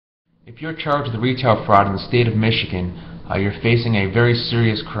If you're charged with retail fraud in the state of Michigan, you're facing a very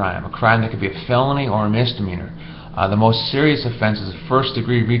serious crime, a crime that could be a felony or a misdemeanor. The most serious offense is a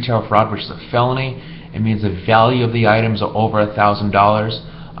first-degree retail fraud, which is a felony. It means the value of the items are over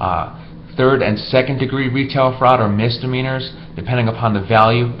 $1,000. Third and second-degree retail fraud are misdemeanors, depending upon the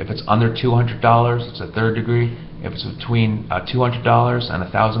value. If it's under $200, it's a third degree. If it's between $200 and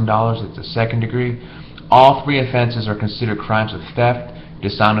 $1,000, it's a second degree. All three offenses are considered crimes of theft,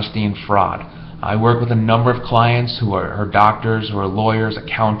 dishonesty, and fraud. I work with a number of clients who are doctors, who are lawyers,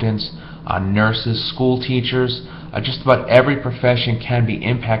 accountants, nurses, school teachers. Just about every profession can be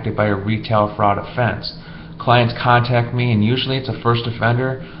impacted by a retail fraud offense. Clients contact me, and usually it's a first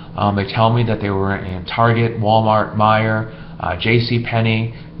offender. They tell me that they were in Target, Walmart, Meijer,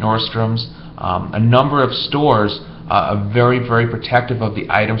 JCPenney, Nordstrom's, a number of stores are very, very protective of the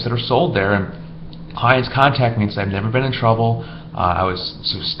items that are sold there. And clients contact me and say, I've never been in trouble. I was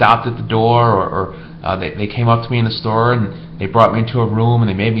sort of stopped at the door, or they came up to me in the store and they brought me into a room and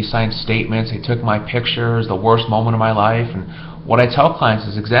they made me sign statements. They took my pictures, the worst moment of my life. And what I tell clients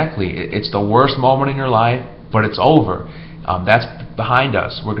is exactly, it's the worst moment in your life, but it's over. That's behind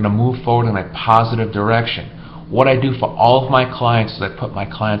us. We're going to move forward in a positive direction. What I do for all of my clients is I put my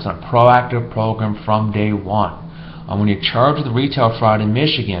clients on a proactive program from day one. When you're charged with retail fraud in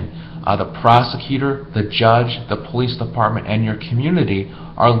Michigan, the prosecutor, the judge, the police department, and your community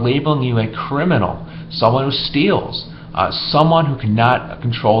are labeling you a criminal, someone who steals, someone who cannot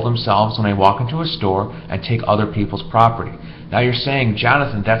control themselves when they walk into a store and take other people's property. Now you're saying,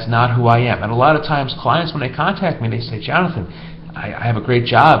 Jonathan, that's not who I am. And a lot of times clients, when they contact me, they say, Jonathan, I have a great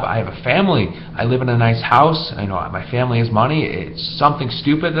job, I have a family, I live in a nice house, my family has money, it's something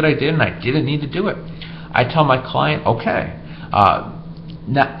stupid that I did and I didn't need to do it. I tell my client, okay.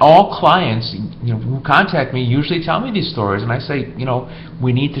 Not all clients who contact me usually tell me these stories, and I say,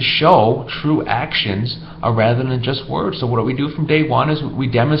 we need to show true actions rather than just words. So what we do from day one is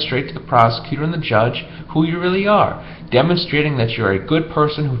we demonstrate to the prosecutor and the judge who you really are, demonstrating that you're a good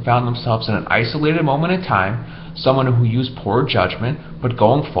person who found themselves in an isolated moment in time, someone who used poor judgment, but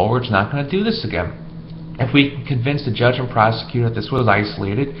going forward is not going to do this again. If we can convince the judge and prosecutor that this was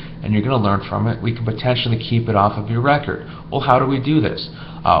isolated and you're going to learn from it, we can potentially keep it off of your record. Well, how do we do this?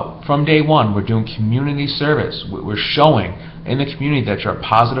 From day one, we're doing community service. We're showing in the community that you're a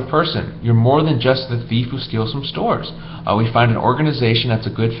positive person. You're more than just the thief who steals from stores. We find an organization that's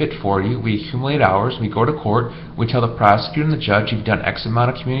a good fit for you. We accumulate hours. We go to court. We tell the prosecutor and the judge you've done X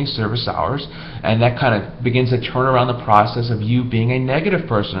amount of community service hours, and that kind of begins to turn around the process of you being a negative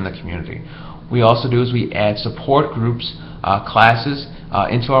person in the community. We also do is we add support groups, classes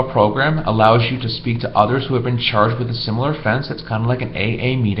into our program, allows you to speak to others who have been charged with a similar offense. It's kind of like an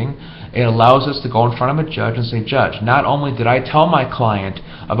AA meeting. It allows us to go in front of a judge and say, Judge, not only did I tell my client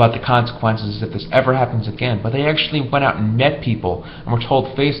about the consequences if this ever happens again, but they actually went out and met people and were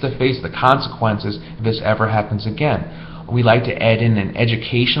told face to face the consequences if this ever happens again. We like to add in an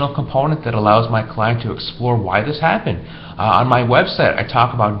educational component that allows my client to explore why this happened. On my website, I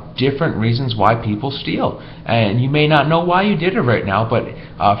talk about different reasons why people steal. And you may not know why you did it right now, but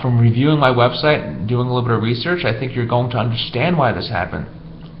from reviewing my website and doing a little bit of research, I think you're going to understand why this happened.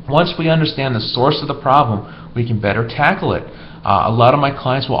 Once we understand the source of the problem, we can better tackle it. A lot of my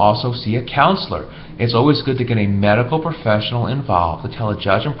clients will also see a counselor. It's always good to get a medical professional involved to tell a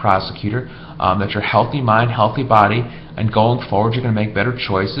judge and prosecutor that you're healthy mind, healthy body, and going forward you're going to make better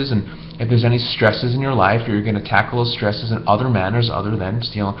choices. And if there's any stresses in your life, you're going to tackle those stresses in other manners other than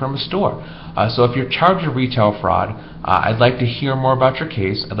stealing from a store. So if you're charged with retail fraud, I'd like to hear more about your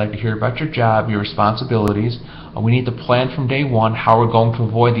case. I'd like to hear about your job, your responsibilities. We need to plan from day one how we're going to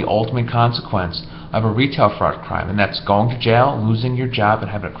avoid the ultimate consequence of a retail fraud crime, and that's going to jail, losing your job,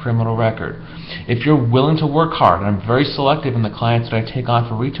 and having a criminal record. If you're willing to work hard, and I'm very selective in the clients that I take on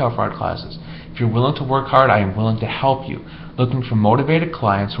for retail fraud classes, if you're willing to work hard, I am willing to help you. Looking for motivated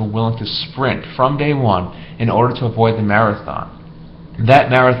clients who are willing to sprint from day one in order to avoid the marathon. That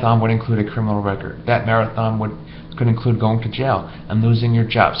marathon would include a criminal record. That marathon could include going to jail and losing your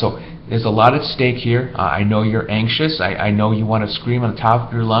job. So there's a lot at stake here. I know you're anxious. I know you want to scream on the top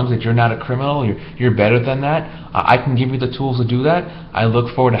of your lungs that you're not a criminal. You're better than that. I can give you the tools to do that. I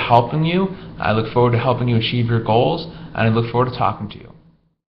look forward to helping you. I look forward to helping you achieve your goals, and I look forward to talking to you.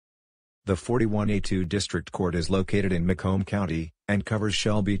 The 41A2 District Court is located in Macomb County, and covers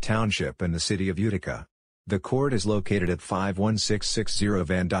Shelby Township and the city of Utica. The court is located at 51660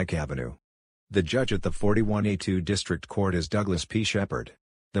 Van Dyke Avenue. The judge at the 41A2 District Court is Douglas P. Shepard.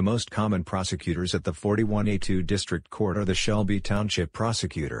 The most common prosecutors at the 41A2 District Court are the Shelby Township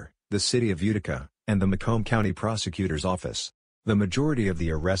Prosecutor, the city of Utica, and the Macomb County Prosecutor's Office. The majority of the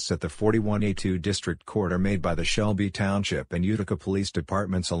arrests at the 41A2 District Court are made by the Shelby Township and Utica Police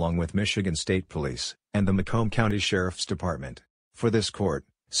Departments along with Michigan State Police and the Macomb County Sheriff's Department. For this court,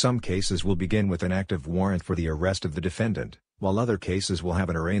 some cases will begin with an active warrant for the arrest of the defendant, while other cases will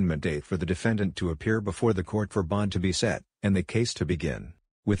have an arraignment date for the defendant to appear before the court for bond to be set, and the case to begin.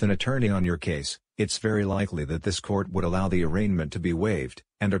 With an attorney on your case, it's very likely that this court would allow the arraignment to be waived,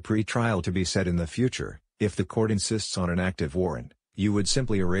 and a pre-trial to be set in the future. If the court insists on an active warrant, you would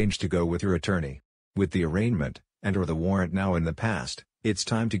simply arrange to go with your attorney. With the arraignment, and/or the warrant now in the past, it's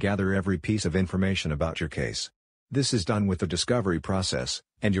time to gather every piece of information about your case. This is done with the discovery process,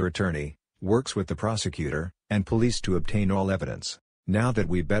 and your attorney works with the prosecutor and police to obtain all evidence. Now that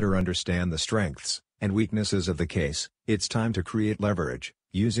we better understand the strengths and weaknesses of the case, it's time to create leverage,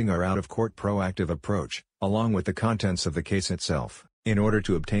 using our out-of-court proactive approach, along with the contents of the case itself. In order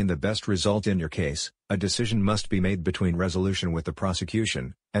to obtain the best result in your case, a decision must be made between resolution with the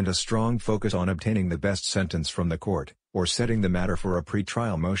prosecution, and a strong focus on obtaining the best sentence from the court, or setting the matter for a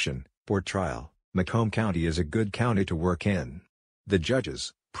pre-trial motion, for trial. Macomb County is a good county to work in. The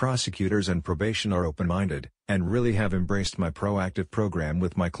judges, prosecutors and probation are open-minded, and really have embraced my proactive program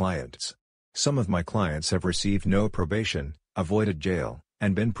with my clients. Some of my clients have received no probation, avoided jail,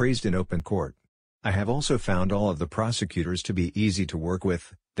 and been praised in open court. I have also found all of the prosecutors to be easy to work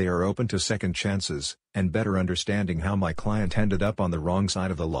with. They are open to second chances, and better understanding how my client ended up on the wrong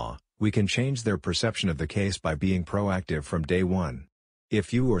side of the law. We can change their perception of the case by being proactive from day one.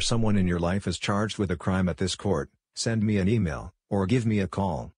 If you or someone in your life is charged with a crime at this court, send me an email, or give me a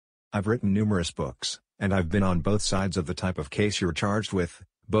call. I've written numerous books, and I've been on both sides of the type of case you're charged with,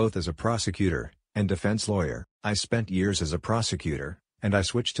 both as a prosecutor and defense lawyer. I spent years as a prosecutor, and I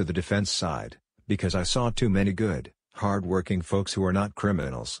switched to the defense side, because I saw too many good, hard-working folks who are not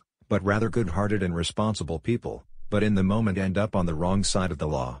criminals, but rather good-hearted and responsible people, but in the moment end up on the wrong side of the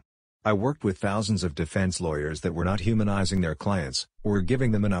law. I worked with thousands of defense lawyers that were not humanizing their clients, or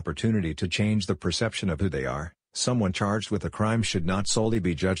giving them an opportunity to change the perception of who they are. Someone charged with a crime should not solely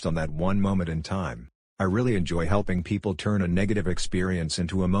be judged on that one moment in time. I really enjoy helping people turn a negative experience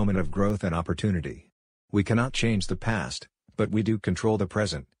into a moment of growth and opportunity. We cannot change the past, but we do control the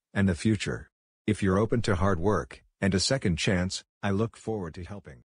present and the future. If you're open to hard work and a second chance, I look forward to helping.